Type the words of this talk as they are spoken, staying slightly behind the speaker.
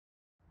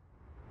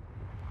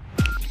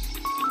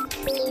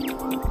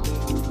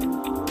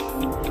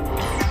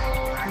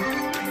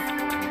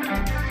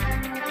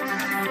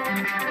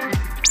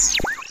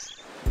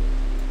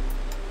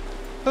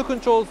Who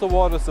controls the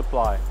water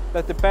supply?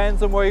 That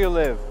depends on where you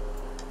live.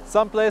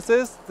 Some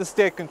places the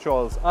state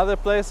controls, other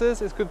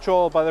places it's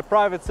controlled by the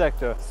private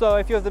sector. So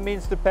if you have the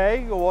means to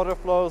pay, your water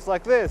flows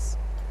like this.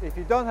 If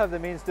you don't have the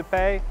means to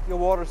pay, your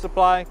water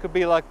supply could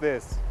be like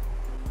this.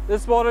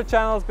 This water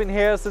channel has been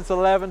here since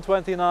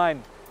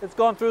 1129. It's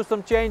gone through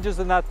some changes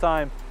in that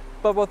time,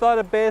 but without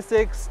a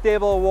basic,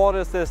 stable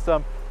water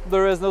system,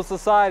 there is no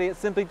society. It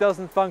simply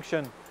doesn't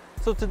function.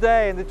 So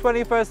today, in the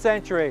 21st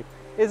century,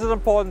 is it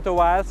important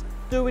to ask,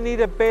 do we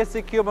need a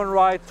basic human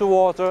right to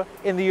water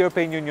in the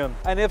European Union?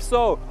 And if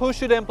so, who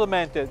should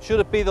implement it? Should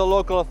it be the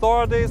local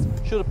authorities?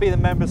 Should it be the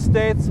member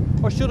states?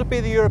 Or should it be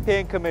the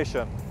European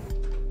Commission?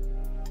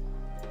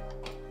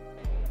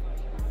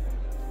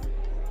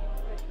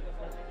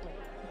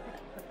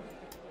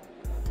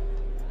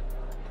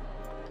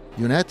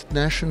 United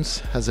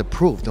Nations has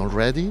approved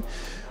already,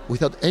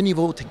 without any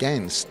vote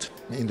against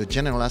in the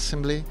General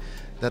Assembly,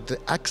 that the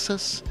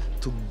access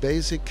to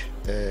basic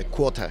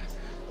quota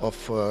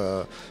of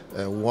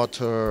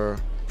water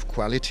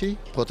quality,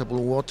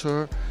 potable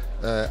water,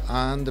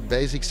 and the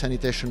basic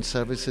sanitation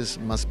services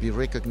must be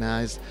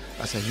recognized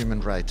as a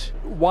human right.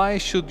 Why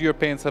should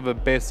Europeans have a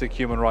basic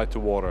human right to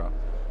water?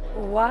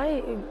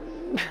 Why?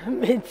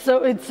 It's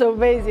so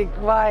basic.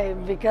 Why?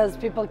 Because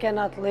people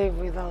cannot live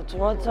without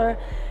water.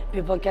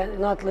 People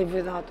cannot live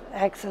without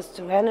access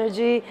to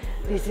energy.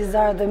 These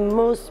are the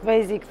most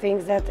basic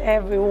things that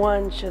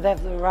everyone should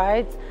have the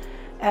right.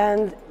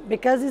 And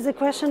because it's a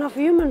question of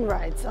human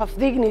rights, of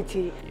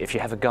dignity. If you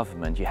have a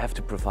government, you have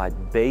to provide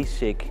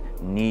basic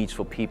needs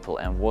for people,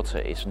 and water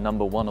is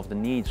number one of the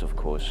needs, of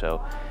course. So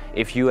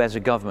if you as a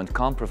government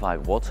can't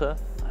provide water,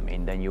 I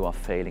mean, then you are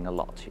failing a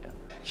lot here.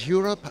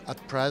 Europe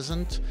at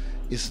present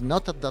is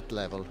not at that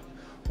level.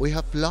 We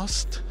have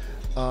lost,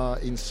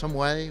 in some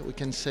way, we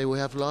can say we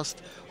have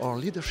lost our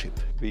leadership.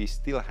 We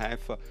still have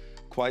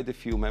quite a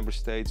few member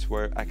states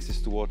where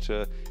access to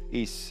water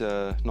is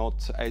not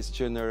as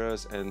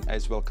generous and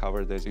as well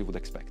covered as we would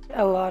expect.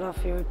 A lot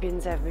of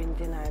Europeans have been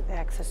denied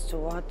access to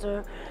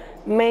water,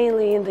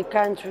 mainly in the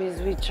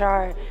countries which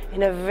are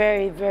in a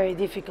very, very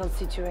difficult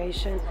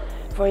situation.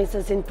 For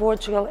instance, in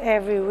Portugal,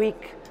 every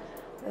week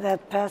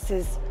that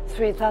passes,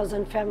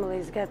 3,000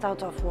 families get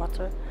out of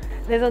water.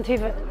 They don't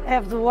even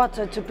have the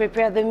water to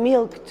prepare the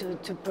milk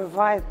to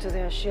provide to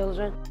their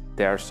children.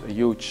 There's a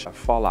huge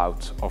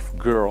fallout of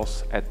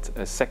girls at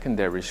a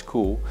secondary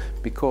school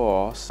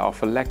because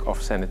of a lack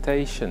of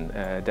sanitation,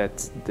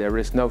 that there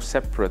is no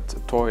separate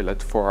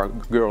toilet for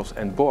girls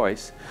and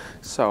boys.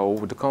 So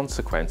the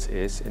consequence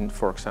is, in,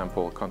 for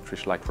example,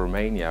 countries like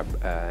Romania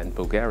and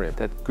Bulgaria,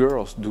 that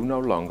girls do no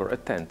longer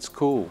attend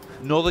school.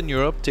 Northern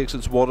Europe takes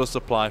its water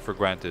supply for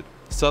granted.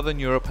 Southern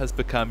Europe has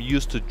become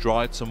used to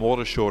droughts and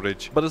water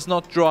shortage, but it's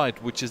not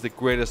drought which is the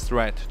greatest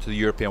threat to the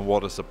European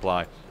water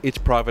supply, it's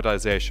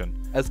privatization.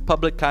 As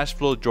public cash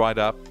flow dried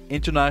up,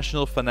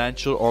 international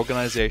financial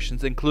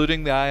organizations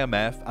including the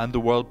IMF and the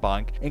World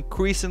Bank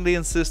increasingly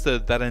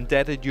insisted that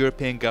indebted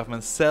European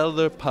governments sell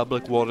their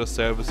public water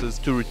services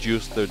to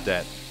reduce their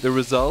debt. The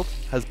result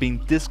has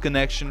been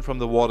disconnection from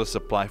the water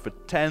supply for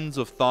tens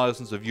of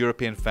thousands of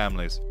European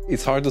families.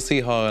 It's hard to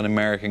see how an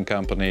American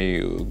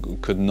company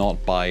could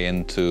not buy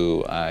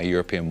into a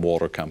European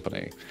water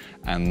company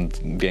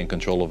and gain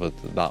control of it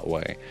that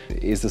way.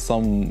 Is there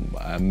some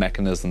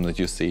mechanism that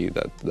you see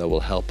that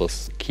will help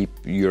us keep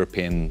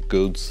European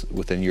goods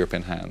within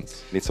European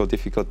hands? It's so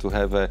difficult to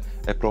have an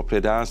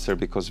appropriate answer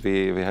because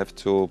we have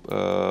to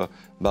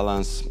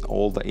balance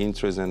all the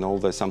interests and all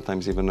the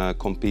sometimes even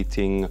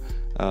competing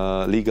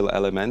legal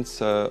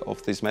elements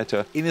of this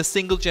matter. In a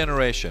single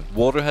generation,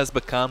 water has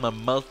become a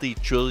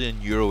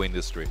multi-trillion euro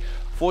industry.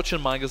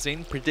 Fortune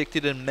magazine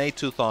predicted in May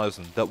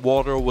 2000 that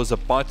water was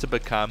about to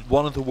become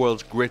one of the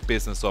world's great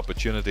business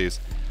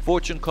opportunities.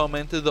 Fortune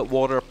commented that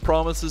water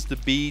promises to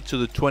be to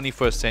the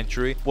 21st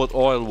century what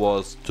oil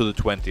was to the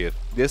 20th.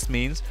 This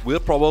means we'll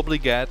probably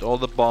get all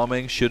the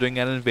bombing, shooting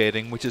and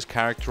invading which has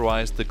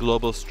characterized the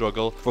global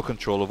struggle for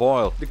control of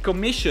oil. The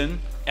Commission,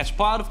 as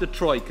part of the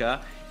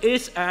Troika,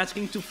 is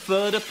asking to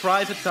further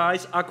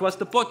privatize Aguas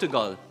de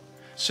Portugal.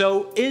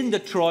 So in the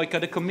Troika,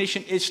 the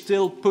Commission is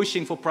still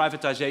pushing for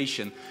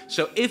privatization.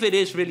 So if it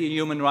is really a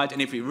human right,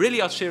 and if we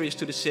really are serious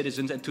to the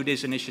citizens and to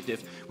this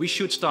initiative, we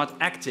should start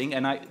acting.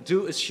 And I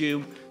do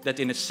assume that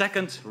in a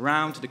second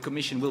round, the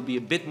Commission will be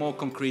a bit more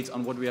concrete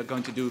on what we are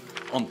going to do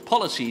on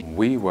policy.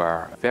 We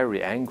were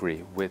very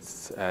angry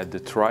with the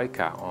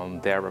Troika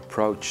on their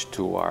approach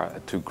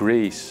to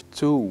Greece.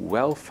 Two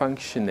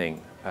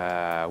well-functioning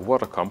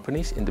water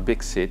companies in the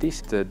big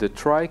cities. The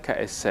Troika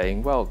is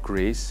saying, well,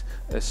 Greece,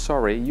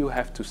 sorry, you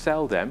have to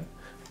sell them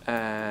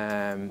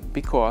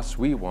because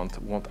we want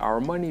our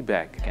money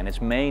back. And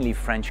it's mainly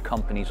French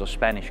companies or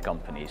Spanish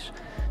companies.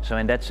 So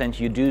in that sense,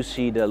 you do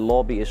see the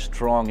lobby is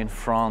strong in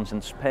France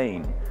and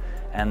Spain.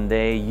 and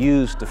they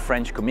used the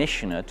French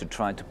commissioner to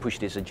try to push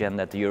this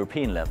agenda at the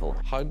European level.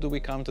 How do we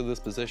come to this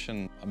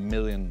position, 1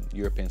 million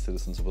European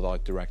citizens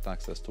without direct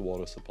access to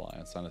water supply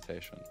and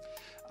sanitation?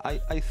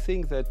 I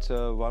think that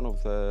one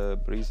of the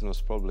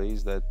reasons probably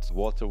is that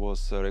water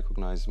was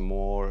recognized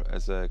more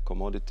as a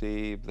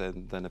commodity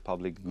than a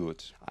public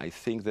good. I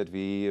think that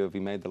we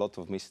made a lot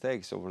of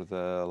mistakes over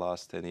the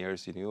last 10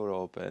 years in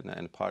Europe,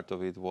 and part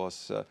of it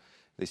was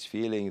this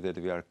feeling that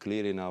we are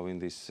clearly now in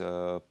this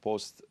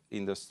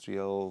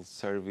post-industrial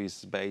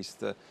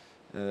service-based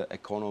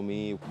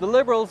economy. The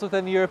Liberals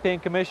within the European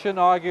Commission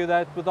argue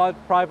that without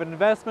private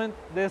investment,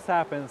 this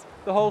happens.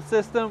 The whole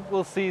system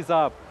will seize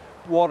up.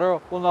 Water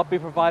will not be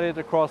provided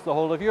across the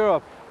whole of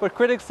Europe. But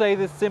critics say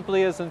this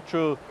simply isn't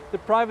true. The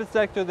private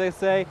sector, they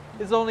say,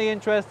 is only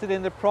interested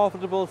in the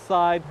profitable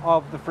side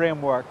of the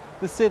framework.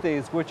 The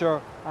cities, which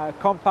are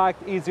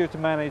compact, easier to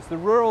manage. The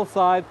rural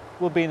side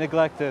will be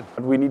neglected.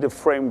 We need a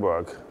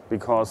framework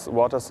because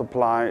water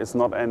supply is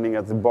not ending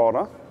at the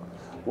border.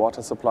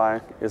 Water supply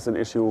is an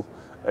issue,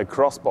 a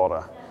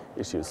cross-border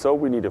issue. So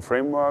we need a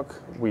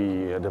framework.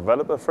 We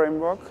develop a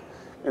framework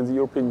in the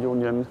European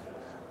Union.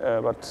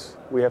 But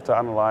we have to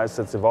analyze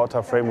that the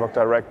Water Framework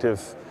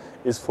Directive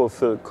is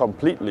fulfilled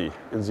completely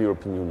in the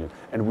European Union,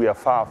 and we are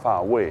far,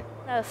 far away.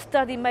 A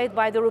study made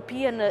by the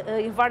European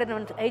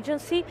Environment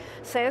Agency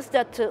says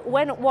that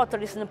when water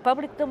is in the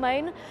public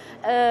domain,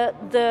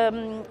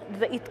 the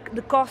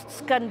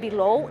costs can be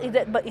low,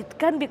 but it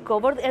can be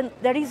covered, and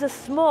there is a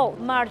small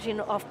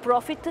margin of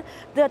profit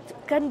that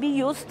can be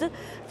used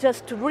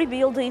just to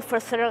rebuild the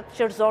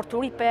infrastructures or to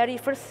repair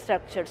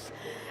infrastructures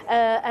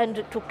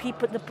and to keep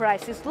the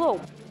prices low.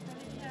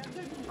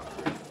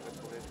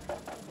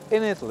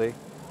 In Italy,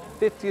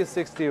 50 or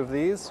 60 of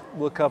these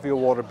will cover your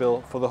water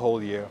bill for the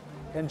whole year.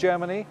 In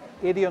Germany,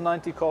 80 or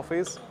 90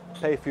 coffees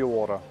pay for your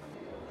water.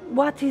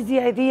 What is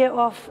the idea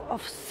of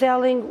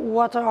selling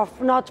water,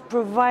 of not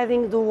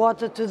providing the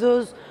water to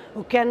those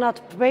who cannot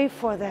pay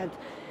for that?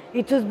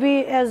 It would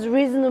be as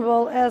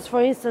reasonable as,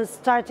 for instance,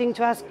 starting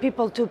to ask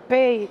people to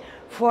pay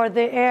for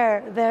the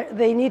air that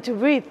they need to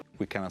breathe.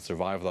 We cannot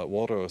survive without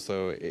water,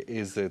 so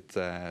is it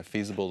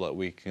feasible that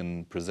we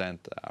can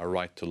present a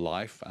right to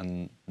life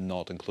and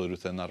not include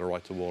within that a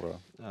right to water?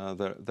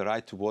 The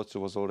right to water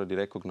was already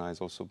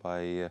recognized also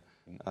by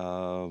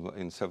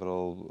in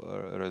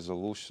several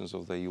resolutions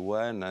of the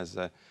UN as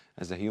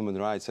a human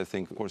rights. I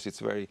think, of course,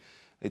 it's very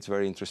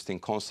interesting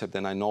concept,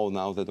 and I know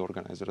now that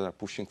organizers are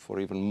pushing for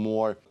even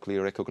more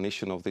clear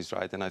recognition of this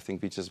right, and I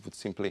think we just would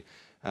simply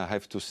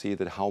have to see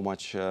that how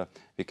much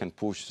we can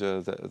push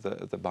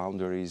the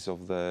boundaries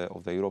of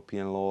the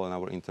European law and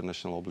our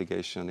international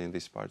obligation in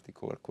this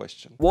particular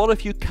question. What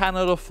if you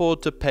cannot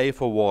afford to pay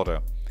for water?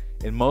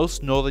 In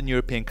most Northern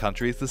European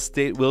countries, the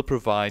state will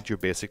provide your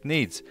basic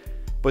needs.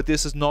 But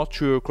this is not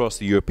true across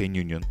the European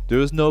Union. There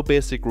is no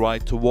basic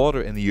right to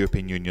water in the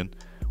European Union,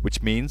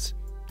 which means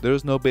there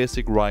is no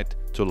basic right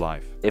to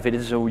life. If it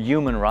is a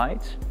human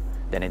right,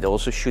 then it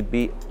also should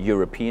be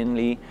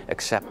Europeanly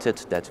accepted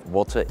that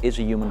water is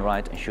a human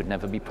right and should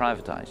never be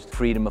privatized.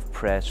 Freedom of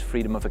press,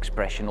 freedom of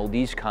expression, all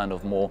these kind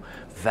of more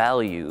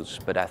values.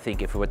 But I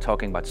think if we were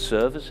talking about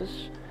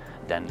services,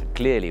 then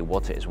clearly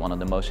water is one of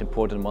the most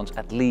important ones,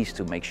 at least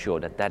to make sure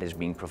that that is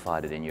being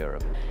provided in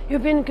Europe.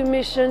 European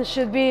Commission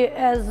should be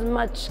as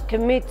much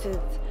committed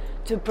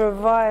to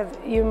provide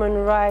human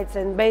rights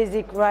and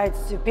basic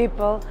rights to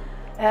people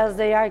as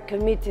they are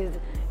committed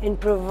in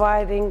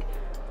providing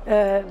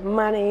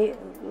money,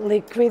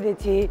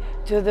 liquidity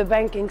to the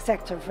banking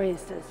sector, for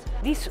instance.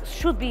 This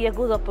should be a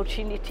good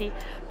opportunity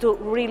to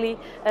really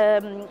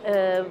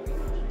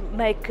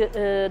make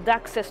the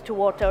access to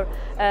water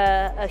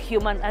a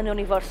human and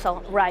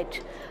universal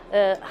right.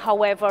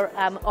 However,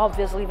 I'm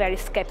obviously very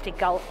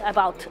skeptical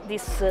about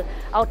this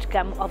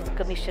outcome of the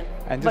Commission.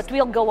 But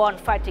we'll go on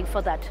fighting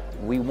for that.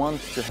 We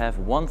want to have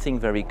one thing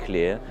very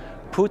clear: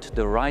 put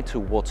the right to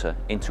water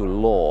into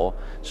law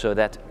so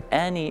that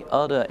any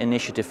other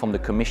initiative from the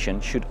Commission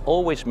should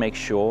always make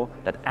sure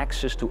that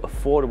access to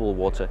affordable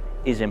water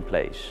is in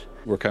place.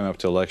 We're coming up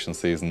to election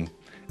season.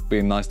 It'd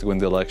be nice to win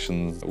the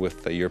elections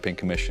with the European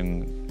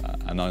Commission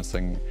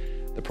announcing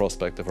the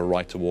prospect of a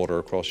right to water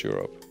across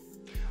Europe.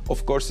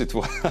 Of course it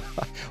would.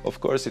 Of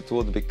course it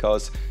would,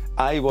 because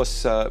I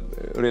was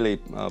really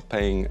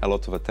paying a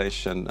lot of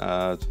attention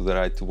to the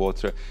Right to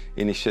Water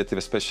initiative,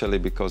 especially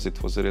because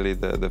it was really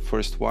the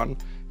first one,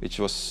 which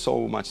was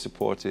so much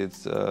supported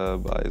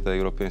by the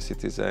European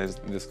citizens.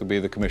 This could be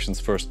the Commission's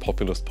first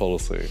populist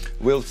policy.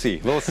 We'll see.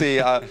 We'll see.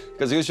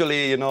 Because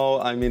usually, you know,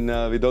 I mean,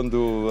 we don't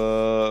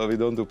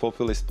do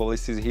populist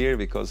policies here,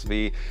 because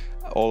we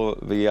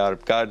are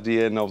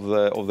guardian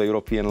of the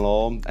European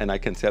law, and I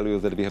can tell you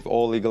that we have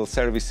all legal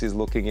services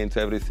looking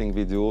into everything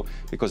we do,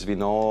 because we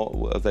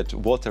know that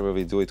whatever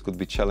we do, it could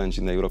be challenged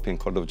in the European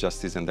Court of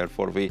Justice, and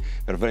therefore we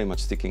are very much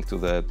sticking to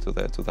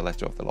the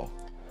letter of the law.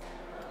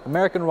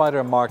 American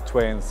writer Mark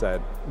Twain said,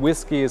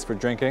 "Whiskey is for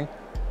drinking,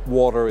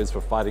 water is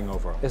for fighting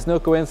over." It's no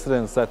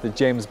coincidence that the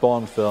James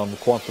Bond film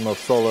Quantum of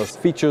Solace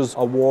features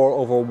a war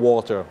over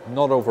water,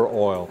 not over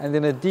oil. And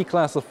in a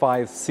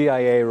declassified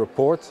CIA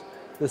report,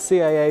 the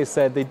CIA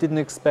said they didn't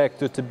expect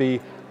there to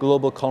be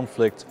global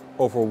conflict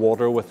over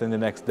water within the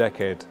next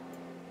decade.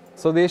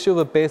 So the issue of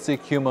a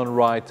basic human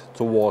right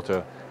to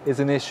water is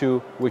an issue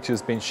which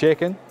has been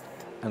shaken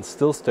and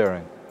still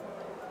stirring.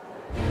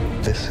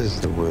 This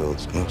is the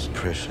world's most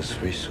precious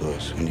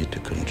resource. We need to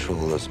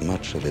control as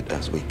much of it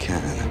as we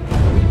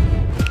can.